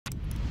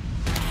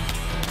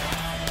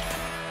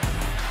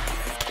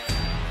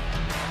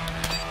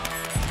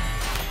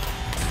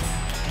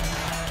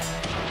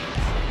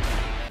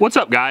What's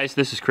up guys,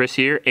 this is Chris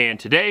here, and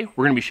today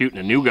we're going to be shooting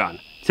a new gun.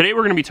 Today we're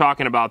going to be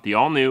talking about the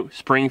all-new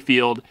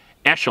Springfield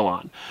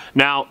Echelon.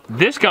 Now,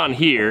 this gun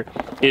here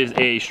is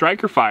a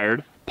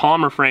striker-fired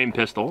polymer frame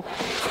pistol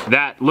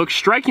that looks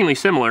strikingly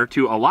similar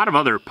to a lot of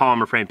other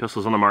polymer frame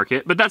pistols on the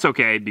market, but that's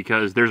okay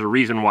because there's a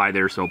reason why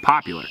they're so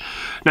popular.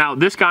 Now,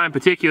 this guy in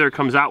particular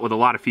comes out with a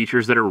lot of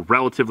features that are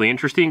relatively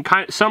interesting,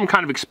 some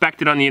kind of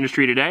expected on the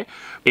industry today,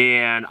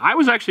 and I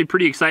was actually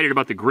pretty excited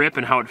about the grip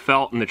and how it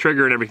felt and the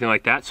trigger and everything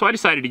like that, so I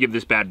decided to give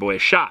this bad boy a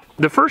shot.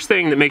 The first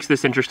thing that makes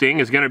this interesting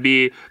is going to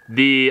be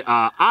the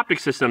optic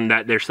system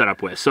that they're set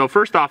up with. So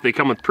first off, they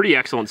come with pretty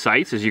excellent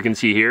sights, as you can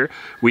see here.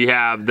 We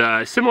have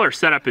the similar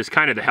setup is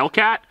kind of the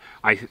Hellcat,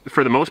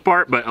 for the most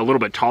part, but a little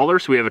bit taller.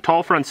 So we have a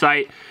tall front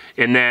sight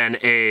and then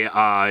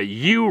a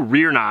U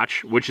rear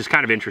notch, which is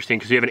kind of interesting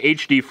because you have an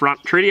HD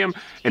front tritium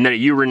and then a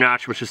U rear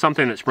notch, which is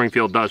something that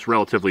Springfield does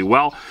relatively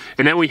well.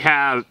 And then we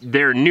have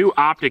their new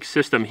optic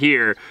system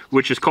here,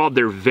 which is called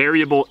their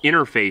variable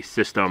interface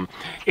system.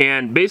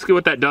 And basically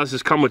what that does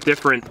is come with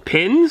different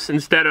pins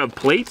instead of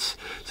plates.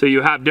 So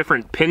you have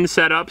different pin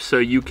setups, so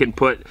you can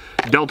put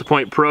Delta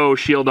Point Pro,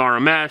 Shield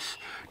RMS,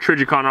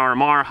 Trijicon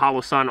RMR,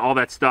 Holosun, all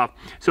that stuff.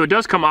 So it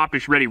does come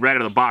optics ready right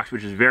out of the box,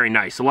 which is very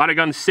nice. A lot of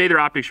guns say they're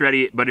optics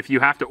ready, but if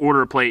you have to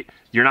order a plate,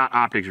 you're not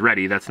optics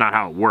ready. That's not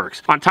how it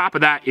works. On top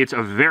of that, it's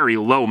a very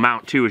low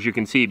mount too, as you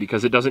can see,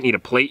 because it doesn't need a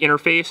plate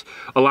interface,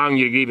 allowing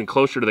you to get even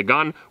closer to the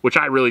gun, which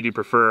I really do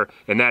prefer,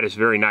 and that is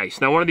very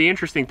nice. Now, one of the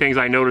interesting things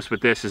I noticed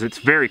with this is it's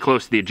very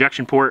close to the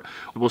ejection port.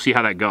 We'll see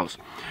how that goes.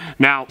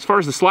 Now, as far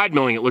as the slide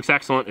milling, it looks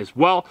excellent as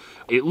well.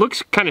 It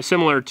looks kind of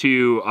similar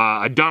to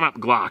a done-up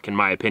Glock, in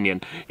my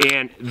opinion,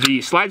 and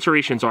the slide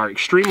serrations are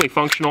extremely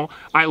functional.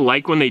 I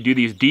like when they do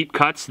these deep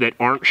cuts that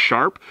aren't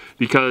sharp,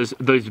 because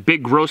those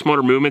big gross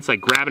motor movements, like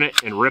grabbing it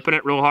and ripping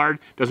it real hard,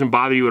 doesn't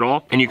bother you at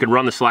all, and you can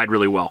run the slide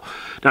really well.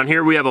 Down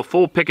here we have a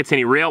full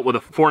Picatinny rail with a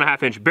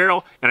 4.5-inch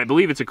barrel, and I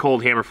believe it's a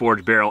cold hammer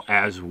forged barrel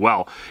as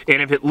well.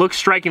 And if it looks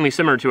strikingly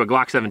similar to a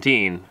Glock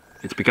 17,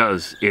 it's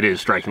because it is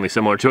strikingly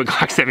similar to a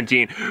Glock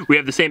 17. We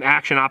have the same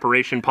action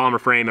operation, polymer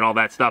frame, and all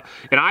that stuff.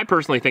 And I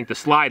personally think the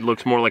slide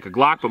looks more like a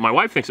Glock, but my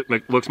wife thinks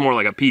it looks more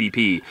like a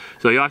PDP.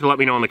 So you'll have to let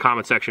me know in the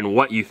comment section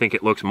what you think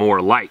it looks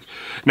more like.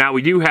 Now,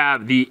 we do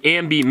have the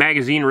AMB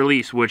magazine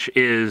release, which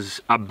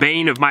is a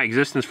bane of my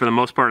existence for the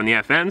most part in the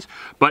FNs,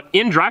 but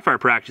in dry fire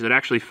practice, it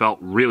actually felt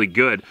really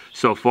good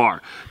so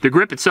far. The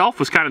grip itself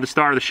was kind of the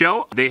star of the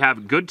show. They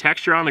have good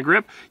texture on the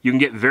grip. You can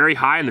get very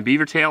high in the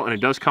beaver tail, and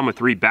it does come with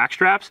 3 back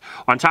straps.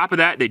 On top of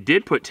that, they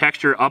did put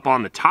texture up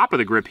on the top of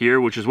the grip here,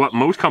 which is what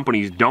most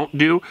companies don't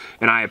do,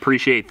 and I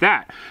appreciate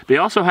that. They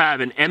also have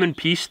an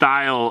M&P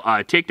style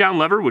takedown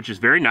lever, which is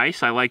very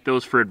nice. I like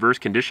those for adverse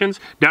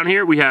conditions. Down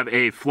here we have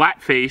a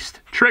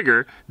flat-faced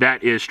trigger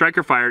that is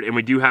striker fired, and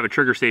we do have a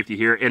trigger safety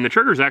here, and the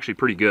trigger is actually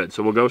pretty good,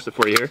 so we'll ghost it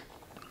for you here.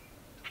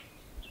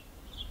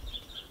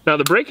 Now,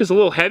 the brake is a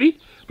little heavy,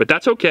 but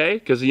that's okay,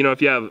 because, you know,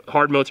 if you have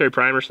hard military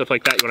primer, stuff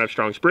like that, you want to have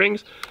strong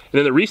springs. And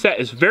then the reset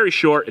is very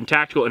short and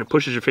tactical, and it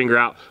pushes your finger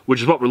out,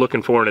 which is what we're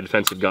looking for in a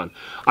defensive gun.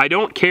 I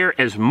don't care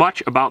as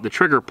much about the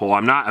trigger pull.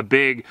 I'm not a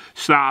big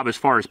snob as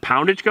far as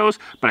poundage goes,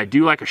 but I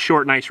do like a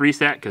short, nice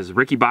reset, because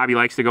Ricky Bobby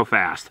likes to go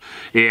fast.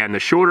 And the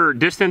shorter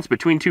distance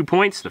between 2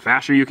 points, the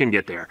faster you can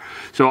get there.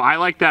 So I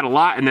like that a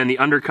lot, and then the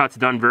undercut's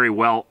done very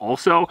well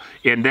also.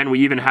 And then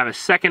we even have a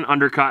second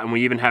undercut, and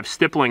we even have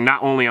stippling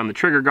not only on the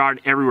trigger guard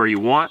everywhere you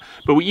want,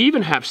 but we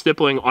even have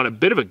stippling on a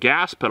bit of a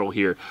gas pedal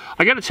here.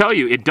 I gotta tell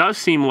you, it does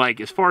seem like,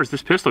 as far as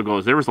this pistol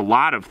goes, there was a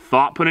lot of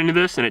thought put into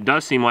this, and it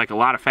does seem like a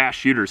lot of fast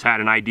shooters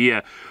had an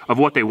idea of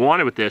what they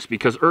wanted with this,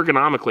 because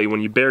ergonomically, when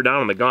you bear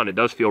down on the gun, it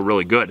does feel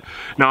really good.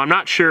 Now, I'm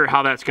not sure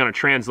how that's gonna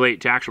translate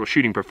to actual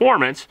shooting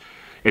performance.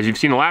 As you've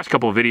seen the last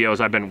couple of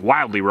videos, I've been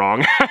wildly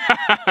wrong,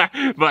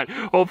 but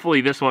hopefully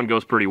this one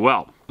goes pretty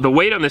well. The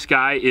weight on this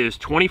guy is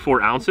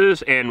 24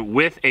 ounces, and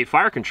with a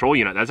fire control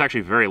unit, that's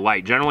actually very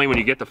light. Generally, when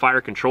you get the fire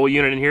control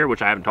unit in here,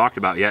 which I haven't talked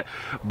about yet,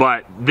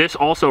 but this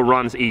also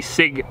runs a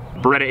SIG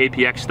Beretta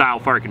APX style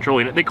fire control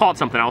unit. They call it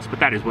something else, but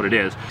that is what it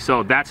is.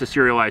 So that's a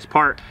serialized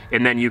part,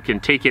 and then you can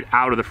take it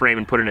out of the frame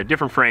and put it in a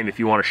different frame if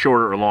you want a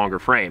shorter or longer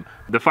frame.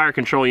 The fire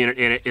control unit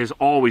in it is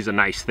always a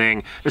nice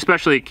thing,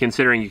 especially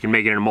considering you can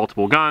make it into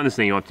multiple guns,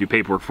 then you don't have to do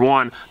paperwork for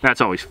one. That's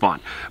always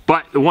fun.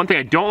 But the one thing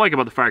I don't like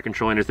about the fire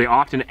control unit is they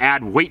often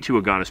add weight to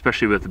a gun,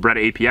 especially with the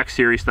Beretta APX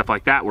series, stuff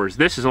like that, whereas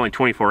this is only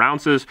 24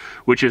 ounces,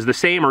 which is the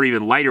same or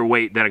even lighter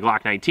weight than a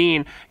Glock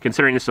 19.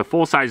 Considering this is a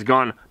full-size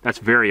gun, that's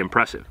very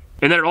impressive.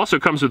 And then it also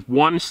comes with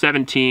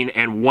 117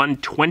 and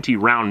 120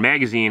 round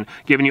magazine,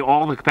 giving you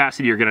all the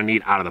capacity you're gonna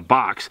need out of the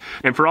box.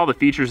 And for all the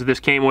features that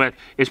this came with,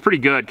 it's pretty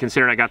good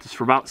considering I got this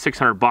for about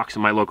 600 bucks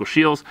in my local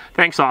Shields.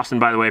 Thanks, Austin,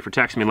 by the way, for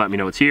texting me and letting me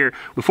know it's here.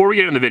 Before we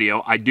get into the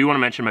video, I do wanna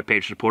mention my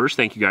Patreon supporters.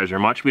 Thank you guys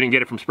very much. We didn't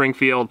get it from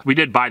Springfield. We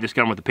did buy this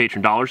gun with the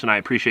Patreon dollars, and I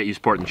appreciate you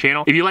supporting the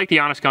channel. If you like the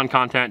honest gun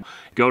content,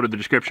 go to the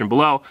description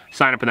below,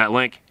 sign up in that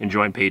link, and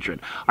join Patreon.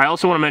 I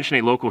also wanna mention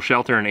a local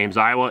shelter in Ames,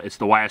 Iowa. It's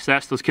the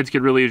YSS. Those kids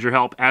could really use your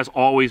help. As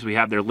always, we We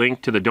have their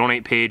link to the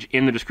donate page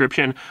in the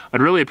description. I'd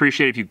really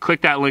appreciate it if you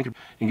click that link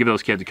and give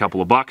those kids a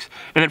couple of bucks.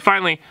 And then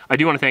finally, I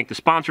do want to thank the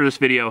sponsor of this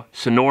video,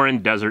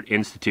 Sonoran Desert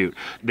Institute.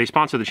 They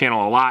sponsor the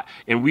channel a lot,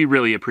 and we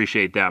really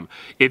appreciate them.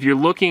 If you're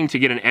looking to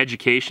get an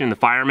education in the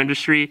firearm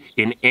industry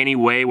in any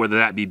way, whether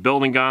that be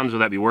building guns,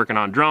 whether that be working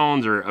on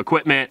drones or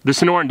equipment, the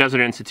Sonoran Desert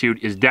Institute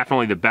is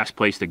definitely the best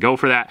place to go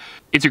for that.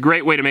 It's a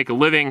great way to make a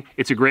living,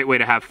 it's a great way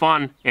to have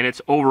fun, and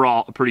it's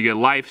overall a pretty good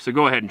life, so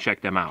go ahead and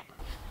check them out.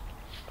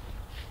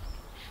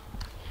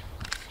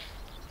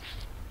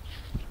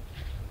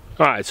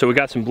 Alright, so we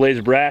got some blades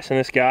of brass in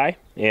this guy,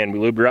 and we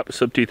lubed her up with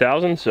Slip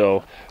 2000,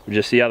 so we'll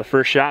just see how the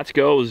first shots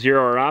go,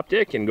 zero our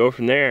optic, and go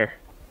from there.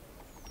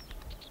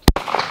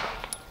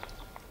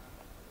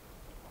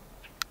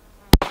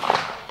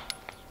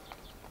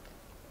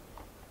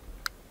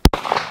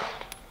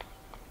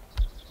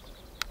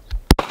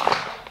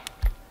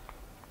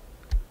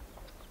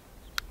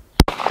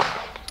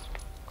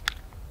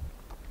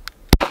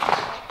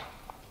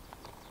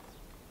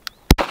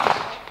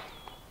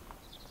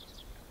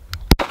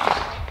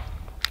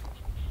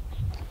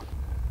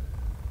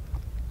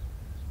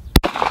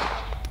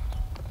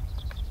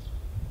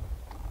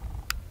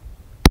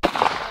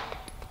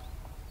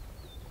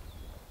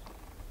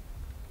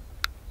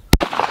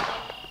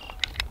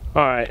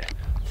 Alright,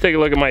 let's take a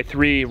look at my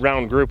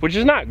 3-round group, which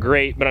is not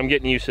great, but I'm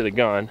getting used to the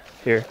gun.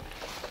 Here,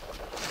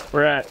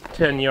 we're at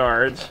 10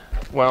 yards.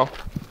 Well,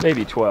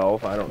 maybe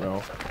 12, I don't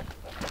know.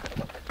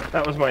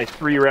 That was my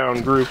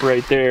 3-round group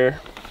right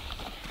there.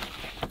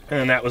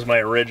 And that was my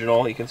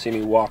original. You can see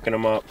me walking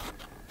them up.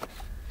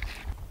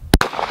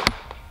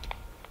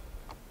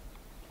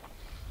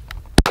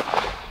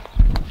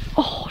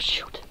 Oh,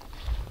 shoot.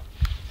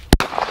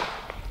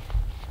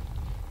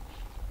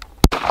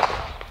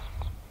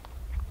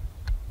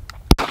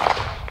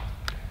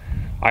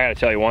 I gotta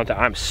tell you one thing,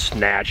 I'm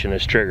snatching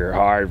this trigger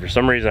hard. For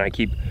some reason I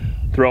keep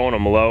throwing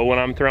them low when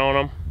I'm throwing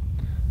them.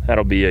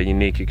 That'll be a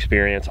unique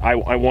experience. I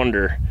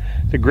wonder,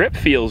 the grip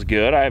feels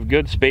good. I have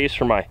good space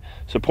for my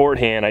support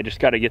hand. I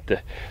just gotta get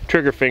the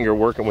trigger finger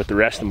working with the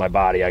rest of my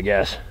body, I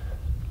guess.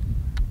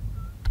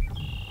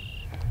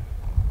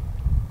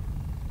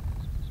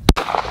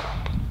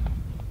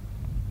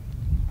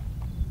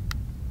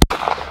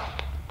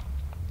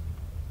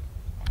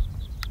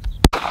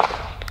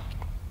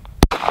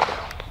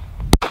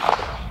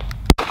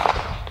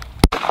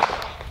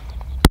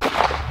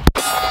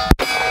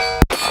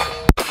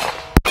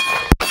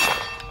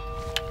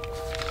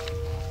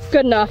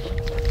 Good enough.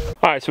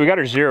 All right, so we got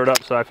her zeroed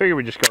up, so I figured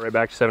we'd just go right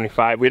back to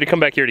 75. We had to come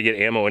back here to get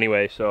ammo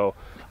anyway, so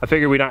I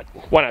figured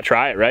why not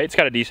try it, right? It's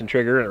got a decent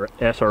trigger and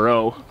an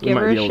SRO. We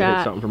might be able to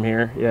hit something from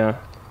here, yeah.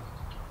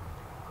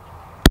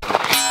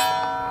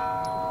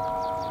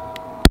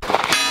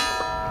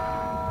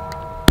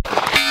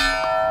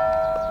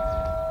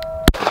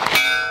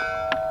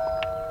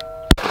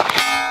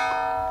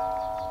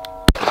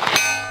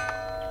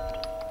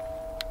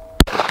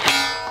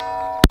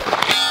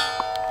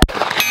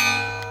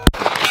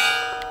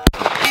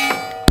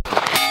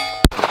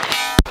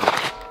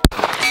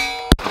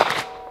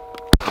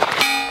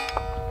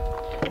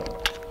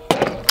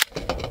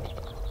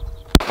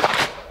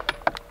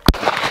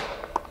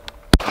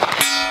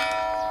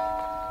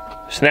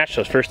 Snatch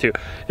those first two.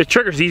 The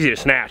trigger's easy to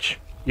snatch.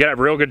 You gotta have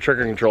real good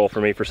trigger control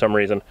for me for some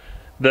reason.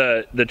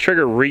 The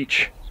trigger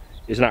reach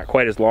is not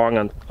quite as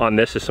long on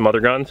this as some other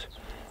guns.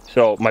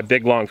 So my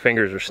big long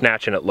fingers are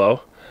snatching it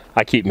low.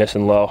 I keep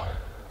missing low.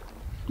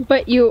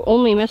 But you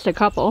only missed a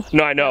couple.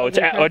 No, I know.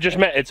 I just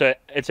meant it's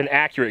an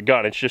accurate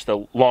gun. It's just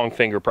a long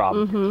finger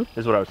problem,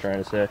 is what I was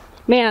trying to say.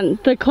 Man,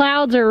 the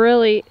clouds are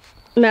really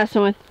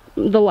messing with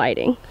the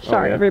lighting.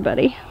 Sorry,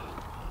 everybody.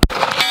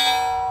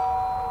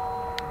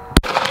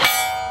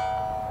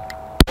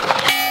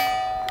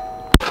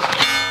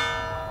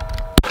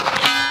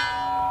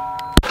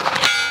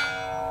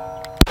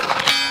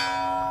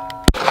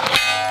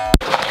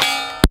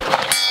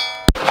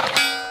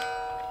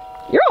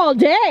 You're all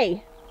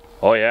day.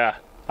 Oh yeah,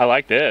 I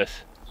like this.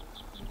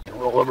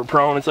 Roll over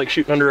prone, it's like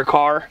shooting under a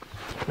car.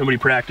 Nobody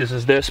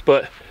practices this,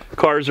 but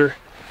cars are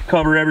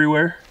covered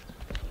everywhere.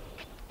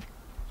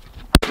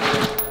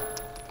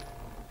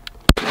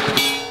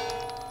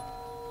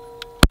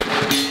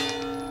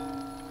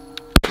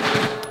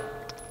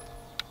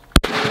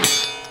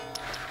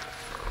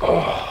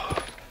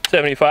 Oh,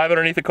 75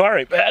 underneath the car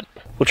ain't bad.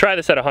 We'll try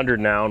this at 100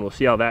 now and we'll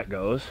see how that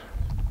goes.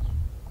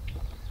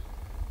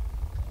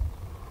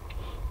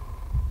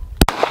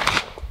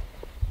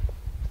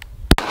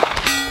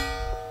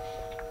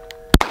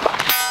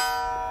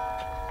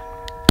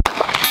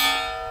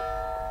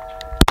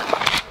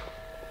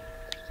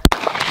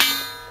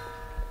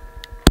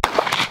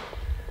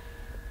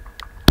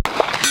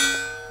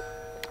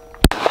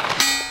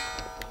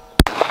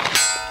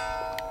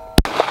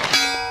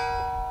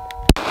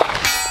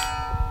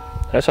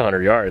 That's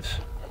 100 yards.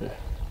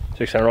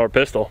 $600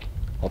 pistol.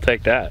 I'll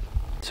take that.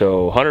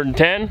 So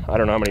 110. I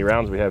don't know how many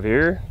rounds we have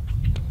here.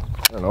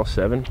 I don't know,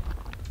 7.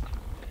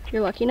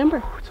 Your lucky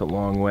number. It's a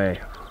long way.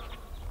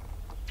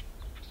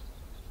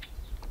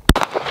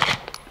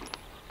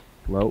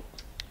 Low.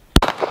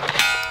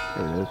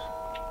 There it is.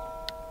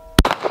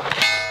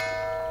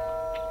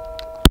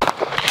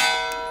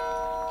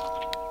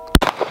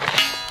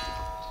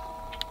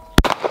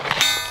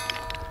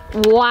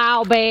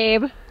 Wow,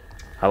 babe.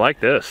 I like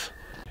this.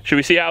 Should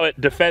we see how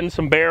it defends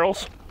some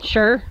barrels?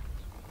 Sure.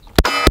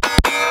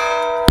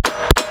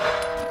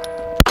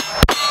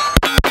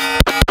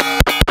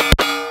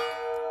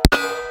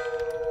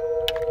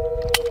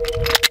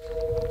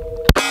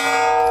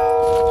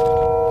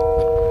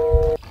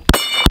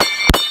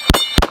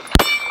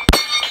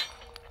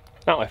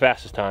 Not my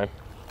fastest time.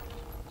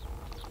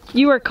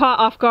 You were caught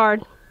off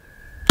guard.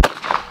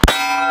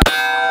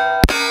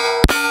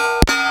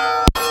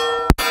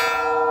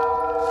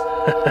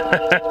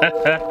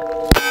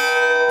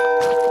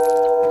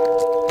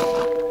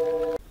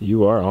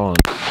 You are on.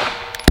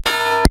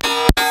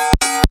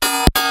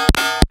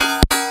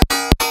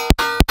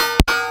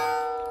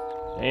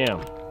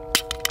 Damn.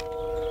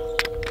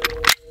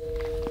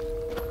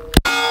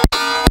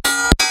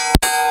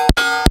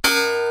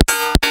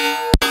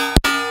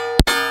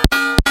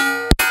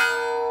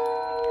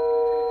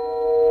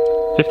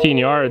 "15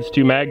 yards,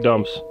 2 mag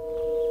dumps."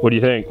 What do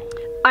you think?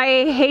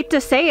 I hate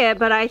to say it,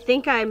 but I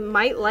think I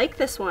might like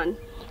this one.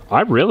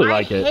 I really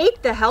like it. I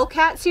hate the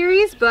Hellcat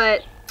series,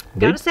 but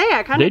gotta say,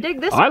 I kind of dig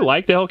this one. I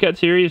like the Hellcat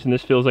series, and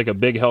this feels like a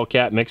big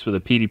Hellcat mixed with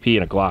a PDP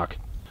and a Glock.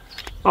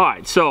 All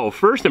right, so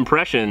first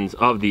impressions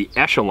of the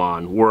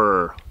Echelon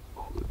were,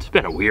 it's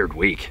been a weird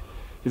week.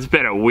 It's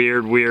been a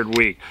weird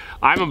week.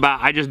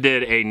 I just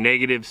did a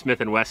negative Smith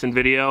 & Wesson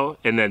video,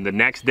 and then the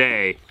next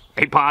day,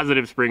 a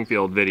positive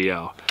Springfield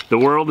video. The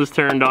world is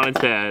turned on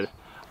its head.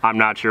 I'm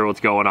not sure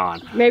what's going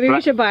on. Maybe we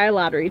should buy a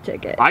lottery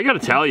ticket. I gotta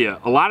tell you,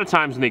 a lot of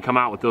times when they come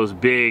out with those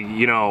big,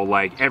 you know,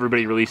 like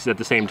everybody releases at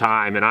the same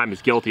time, and I'm as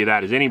guilty of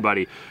that as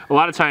anybody, a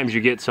lot of times you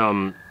get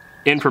some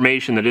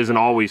information that isn't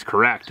always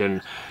correct,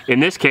 and in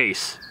this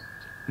case,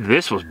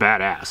 this was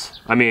badass.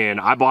 I mean,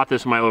 I bought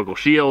this in my local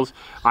Shields.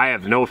 I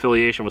have no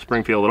affiliation with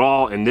Springfield at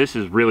all, and this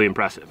is really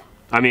impressive.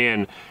 I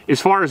mean,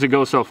 as far as it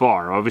goes so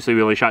far, obviously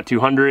we only shot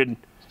 200,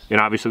 and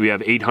obviously we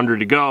have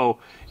 800 to go,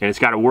 and it's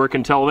gotta work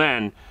until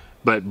then.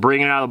 But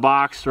bringing it out of the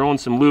box, throwing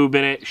some lube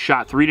in it,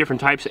 shot 3 different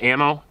types of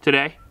ammo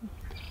today.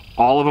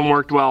 All of them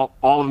worked well,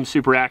 all of them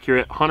super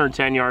accurate,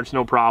 110 yards,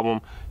 no problem.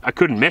 I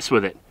couldn't miss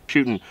with it.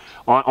 Shooting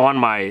on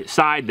my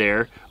side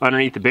there,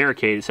 underneath the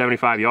barricade at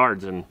 75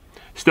 yards and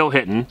still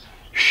hitting.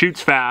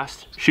 Shoots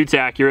fast, shoots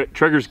accurate,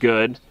 trigger's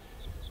good,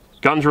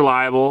 gun's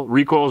reliable,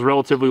 recoil's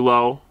relatively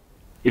low.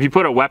 If you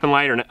put a weapon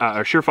light or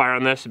a Surefire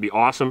on this, it'd be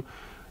awesome.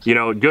 You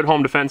know, good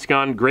home defense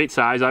gun, great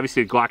size,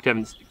 obviously a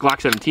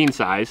Glock 17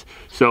 size,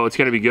 so it's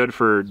gonna be good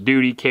for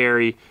duty,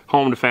 carry,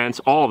 home defense,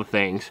 all the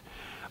things.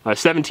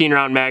 17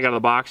 round mag out of the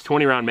box,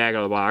 20 round mag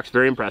out of the box,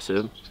 very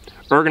impressive.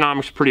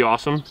 Ergonomics pretty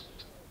awesome.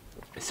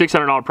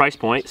 $600 price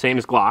point, same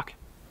as Glock.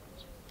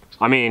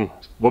 I mean,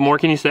 what more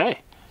can you say?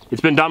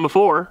 It's been done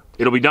before,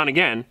 it'll be done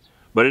again,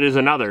 but it is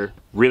another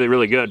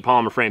really good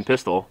polymer frame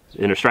pistol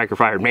in a striker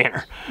fired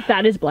manner.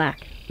 That is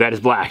black. That is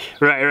black.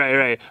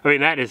 Right. I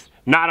mean, that is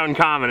not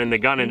uncommon in the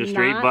gun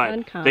industry,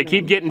 but they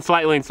keep getting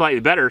slightly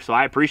better, so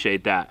I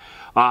appreciate that.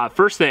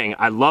 First thing,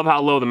 I love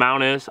how low the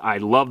mount is. I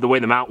love the way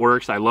the mount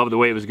works. I love the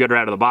way it was good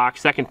right out of the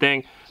box. Second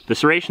thing, the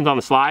serrations on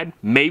the slide,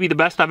 maybe the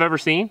best I've ever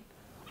seen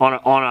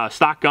on a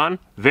stock gun.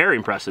 Very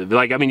impressive.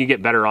 Like, I mean, you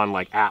get better on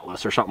like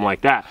Atlas or something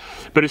like that.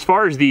 But as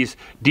far as these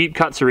deep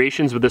cut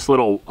serrations with this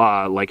little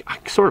like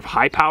sort of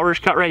high powers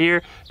cut right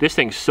here, this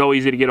thing's so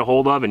easy to get a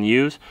hold of and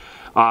use.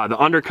 The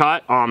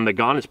undercut on the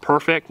gun is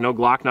perfect. No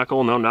Glock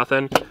knuckle, no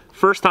nothing.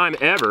 First time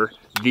ever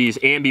these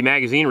Ambi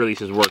magazine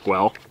releases work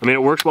well. I mean,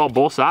 it works well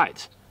both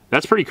sides.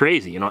 That's pretty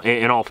crazy, you know,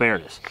 in all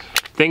fairness.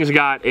 Thing's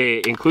got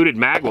a included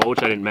magwell,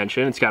 which I didn't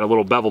mention. It's got a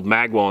little beveled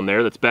magwell in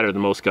there that's better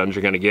than most guns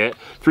you're gonna get.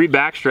 3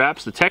 back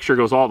straps. The texture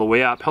goes all the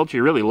way up. Helps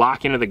you really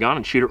lock into the gun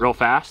and shoot it real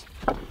fast.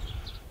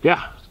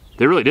 Yeah,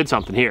 they really did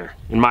something here,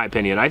 in my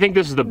opinion. I think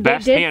this is the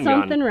best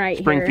handgun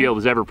Springfield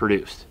has ever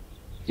produced,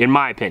 in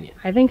my opinion.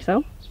 I think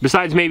so.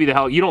 Besides maybe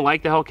the you don't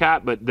like the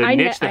Hellcat, but the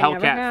niche the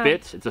Hellcat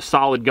fits. It's a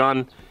solid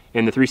gun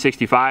in the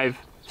 365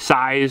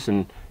 size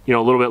and, you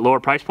know, a little bit lower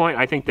price point.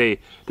 I think they're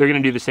going to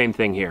do the same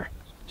thing here.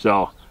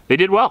 So they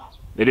did well.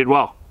 They did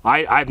well.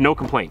 I have no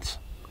complaints.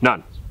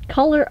 None.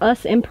 Color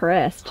us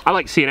impressed. I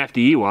like to see an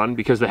FDE one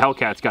because the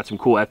Hellcat's got some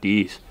cool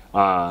FDEs,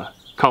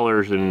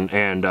 colors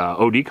and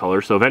OD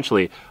colors. So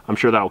eventually, I'm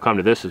sure that'll come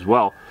to this as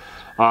well.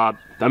 I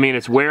mean,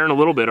 it's wearing a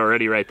little bit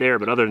already right there,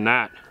 but other than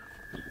that,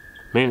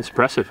 man, it's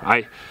impressive.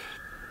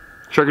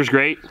 Trigger's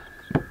great,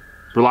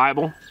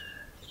 reliable.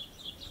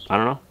 I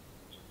don't know.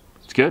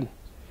 It's good.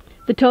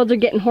 The toads are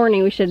getting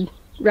horny. We should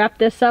wrap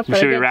this up.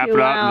 Should we wrap it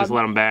up and just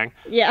let them bang?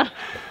 Yeah.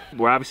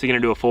 We're obviously going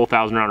to do a full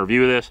 1,000-round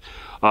review of this.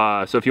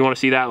 So if you want to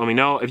see that, let me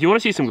know. If you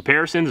want to see some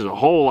comparisons, there's a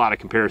whole lot of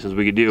comparisons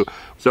we could do.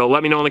 So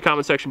let me know in the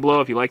comment section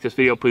below. If you like this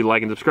video, please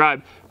like and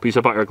subscribe. Please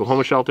help out your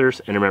Oklahoma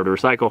shelters. And remember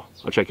to recycle.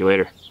 I'll check you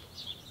later.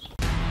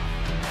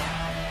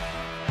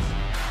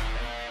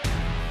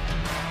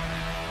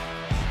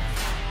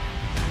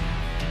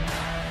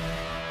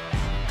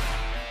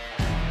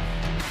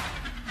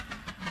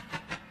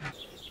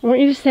 I want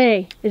you to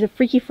say, is it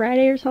Freaky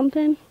Friday or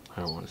something?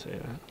 I don't want to say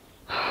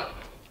that.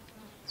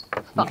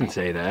 You can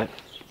say that.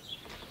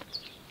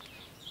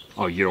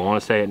 Oh, you don't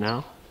want to say it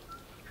now?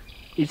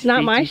 It's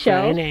not my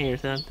show. Friday or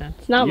something.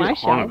 It's not my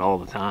You're on show. it all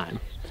the time.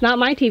 It's not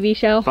my TV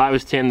show. If I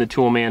was Tim the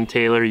Toolman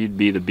Taylor, you'd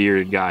be the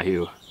bearded guy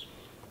who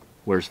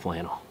wears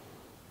flannel.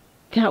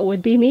 That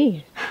would be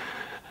me.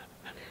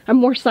 I'm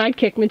more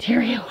sidekick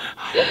material.